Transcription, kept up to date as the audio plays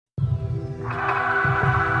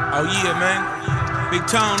Oh yeah, man. Big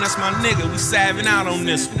Tone, that's my nigga. We savin' out on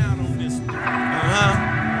this one.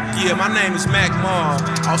 Yeah, my name is Mac Mar,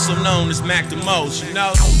 also known as Mac the Most, you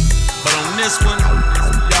know? But on this one,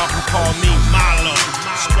 y'all can call me Malo.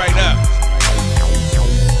 Straight up.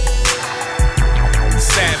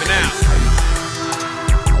 Savin' out.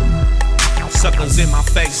 Suckers in my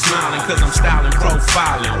face smiling, cause I'm styling,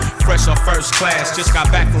 profiling. Fresh off first class, just got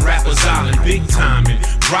back from Rappers Island. Big timing,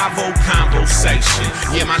 Bravo conversation.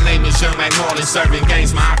 Yeah, my name is Young Mac Marlin, serving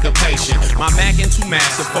games my occupation. My Mac ain't too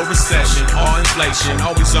massive for recession or inflation.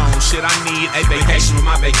 Always on shit, I need a vacation with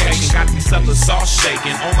my vacation. Got these suckers all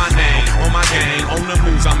shaking on my name, on my game, on the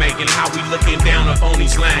moves I'm making. How we looking down up on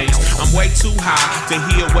these lanes. I'm way too high to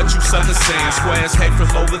hear what you suckers saying. Squares hate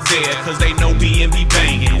from over there, cause they know B&B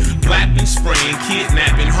banging. Blapping, spraying,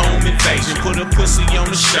 kidnapping, home invasion. Put a pussy on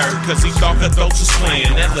the shirt, cause he thought the throats was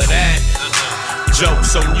playing. Never that.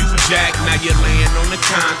 Jokes on you, Jack. Now you're laying on the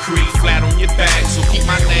concrete, flat on your back. So keep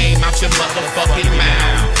my name out your motherfucking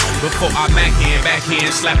mouth before I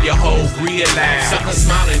backhand, slap your whole grill out. Suckers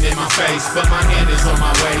smiling in my face, but my hand is on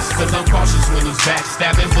my waist. Cause I'm cautious when he's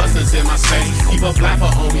backstabbing busters in my space. Keep a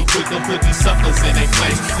blapper on me, quick to put these suckers in their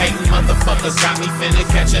place. Hating motherfuckers got me finna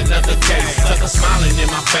catch another case. Suckers smiling in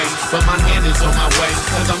my face, but my hand is on my waist.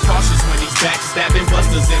 Cause I'm cautious when he's backstabbing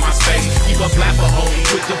busters in my space. Keep a blapper on me,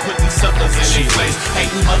 quick to put these suckers in their place.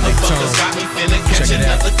 Hating motherfuckers got me finna catch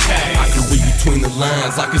another case. I can read between the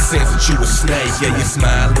lines, I can sense that you a snake. Yeah, you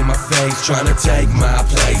smile in my face, trying to take my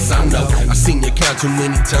place. I know, I seen you count too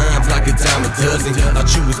many times, like a dime a dozen.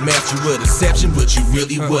 Thought you was master of deception, but you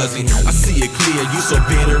really wasn't. I see it clear, you so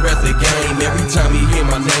bitter at the game. Every time you hear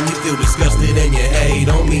my name, you feel disgusted and you hate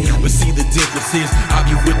on me. But see the difference is, I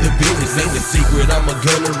be with the business. Ain't the secret, I'm a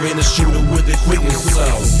gunner and a shooter with a quickness. So,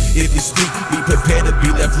 if you speak, be prepared to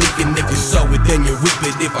be left leaking. If you sow it, then you reap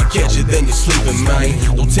it. If I catch it, then you're sleeping, man.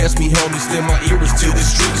 Don't test me, homie, still my ears to the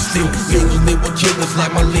streets. Still mingling with killers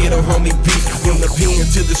like my little homie beef. From the pen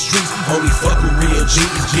to the streets, homie, fuck with real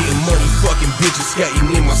G's. Getting money, fucking bitches, skating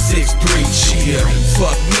in my 6'3". Yeah,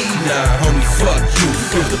 fuck me, nah, homie, fuck you.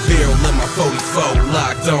 Feel the barrel of my 44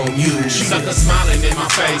 locked on you. Suckers smiling in my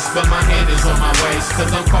face, but my hand is on my waist.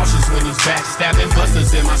 Cause I'm cautious when he's backstabbing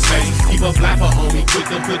busters in my space. Keep a blapper on me, quick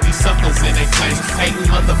to put these suckers in their place. Hating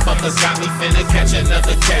motherfuckers got me finna catch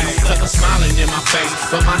another case. Suckers smiling in my face,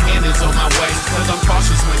 but my hand is on my waist. Cause I'm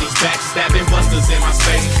cautious when he's backstabbing busters in my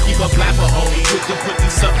space. Keep a blapper on me, quick to put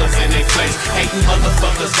these suckers in their place. Hating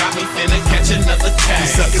motherfuckers got me finna catch another case.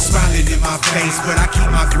 These suckers smiling in my face, but I keep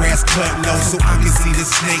my grass cut low so I can see the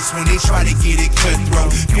snakes when they try to get it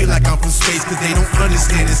cutthroat. Feel like I'm from space cause they don't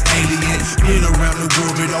understand it's alien. Been around the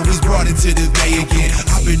world but always brought it to the bay again.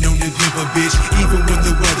 I've been known to give a bitch even when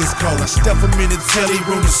the weather's cold. I stuff them in the telly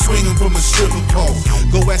room and swing them from a stripper pole.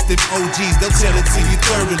 Go ask them OGs, they'll tell it to you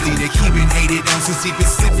thoroughly. That he been hated on since he been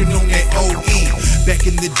sipping on that OE. Back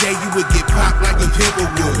in the day you would get popped like a pimple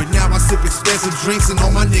would, but now I sip expensive drinks and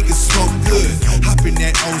all my niggas smoke good. Hop in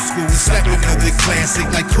that old school and slap another classic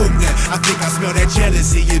like Kuna. I think I smell that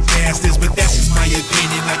jealousy, you bastards, but that's just my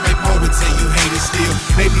opinion. Like my poet tell you hate it still.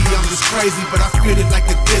 Maybe I'm just crazy, but I feel it like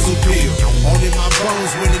a thistle pill. All in my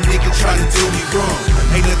bones when a nigga try to do me wrong.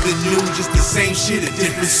 Ain't nothing new, just the same shit, a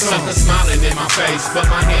different song. Suckers smiling in my face, but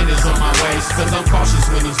my hand is on my waist. Cause I'm cautious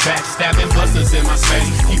when he's backstabbing busters in my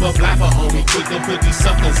space. Keep a blapper on me, quick to put these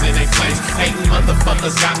suckers in their place. Hating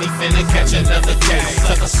motherfuckers got me finna catch another case.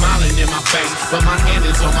 Suckers smiling in my face, but my hand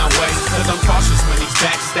is on my waist. Cause I'm cautious when he's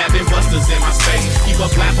backstabbing busters in my space. Keep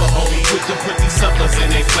a blapper on me, quick to put these suckers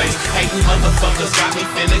in their place. Hating motherfuckers got me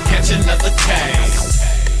finna catch another case.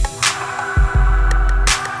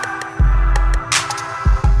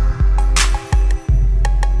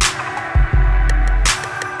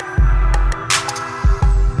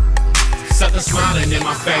 Suckers smiling in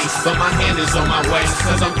my face, but my hand is on my waist.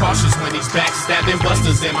 Cause I'm cautious when he's backstabbing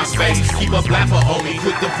busters in my space. Keep a blapper on me,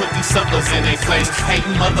 quick to put these suckers in their place.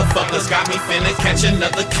 Hating motherfuckers got me finna catch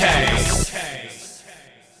another case.